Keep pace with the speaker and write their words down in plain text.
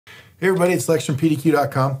Hey everybody, it's Lex from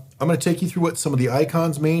pdq.com. I'm going to take you through what some of the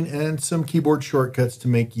icons mean and some keyboard shortcuts to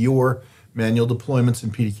make your manual deployments in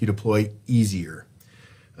PDQ Deploy easier.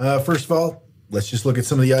 First of all, let's just look at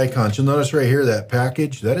some of the icons. You'll notice right here that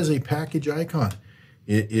package, that is a package icon.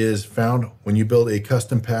 It is found when you build a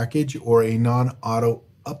custom package or a non-auto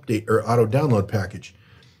update or auto download package.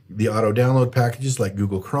 The auto download packages like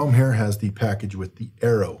Google Chrome here has the package with the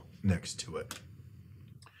arrow next to it.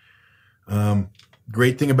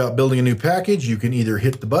 Great thing about building a new package, you can either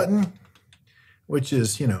hit the button, which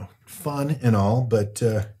is, fun and all, but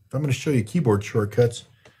if I'm going to show you keyboard shortcuts,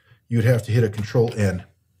 you would have to hit a Ctrl+N,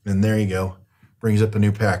 and there you go, brings up a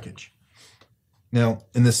new package. Now,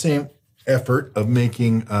 in the same effort of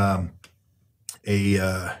making a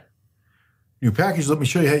new package, let me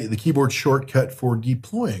show you how the keyboard shortcut for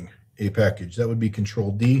deploying a package. That would be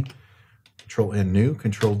Ctrl+D, Ctrl+N new,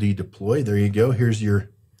 Ctrl+D deploy. There you go. Here's your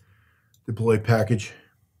deploy package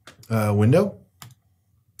window.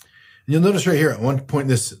 And you'll notice right here at one point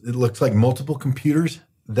it looks like multiple computers.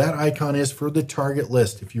 That icon is for the target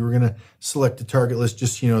list. If you were going to select the target list,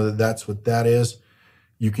 just so you know that that's what that is.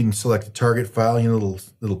 You can select the target file.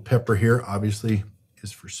 Little pepper here obviously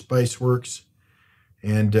is for Spiceworks.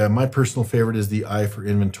 And my personal favorite is the I for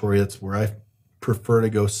inventory. That's where I prefer to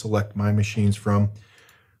go select my machines from.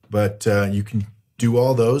 But you can do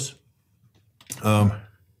all those.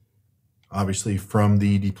 Obviously from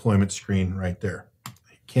the deployment screen right there.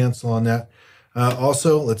 Cancel on that.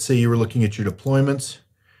 Also, let's say you were looking at your deployments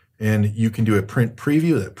and you can do a print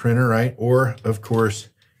preview, that printer, right? Or, of course,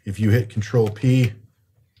 if you hit Control-P,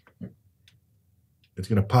 it's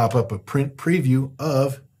going to pop up a print preview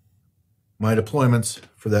of my deployments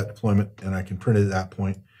for that deployment, and I can print it at that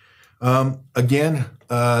point. Again,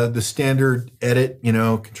 the standard edit,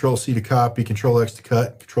 Control-C to copy, Control-X to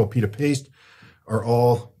cut, Control-P to paste are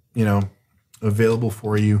all, available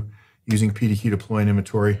for you using PDQ Deploy and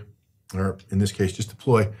Inventory, or in this case, just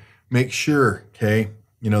Deploy. Make sure, okay,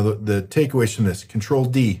 the takeaways from this,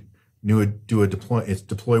 Control-D, do a deploy, it's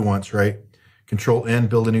deploy once, right? Control-N,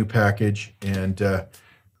 build a new package, and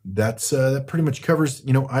that pretty much covers,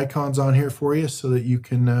 icons on here for you so that you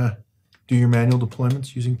can do your manual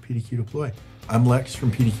deployments using PDQ Deploy. I'm Lex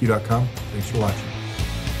from pdq.com. Thanks for watching.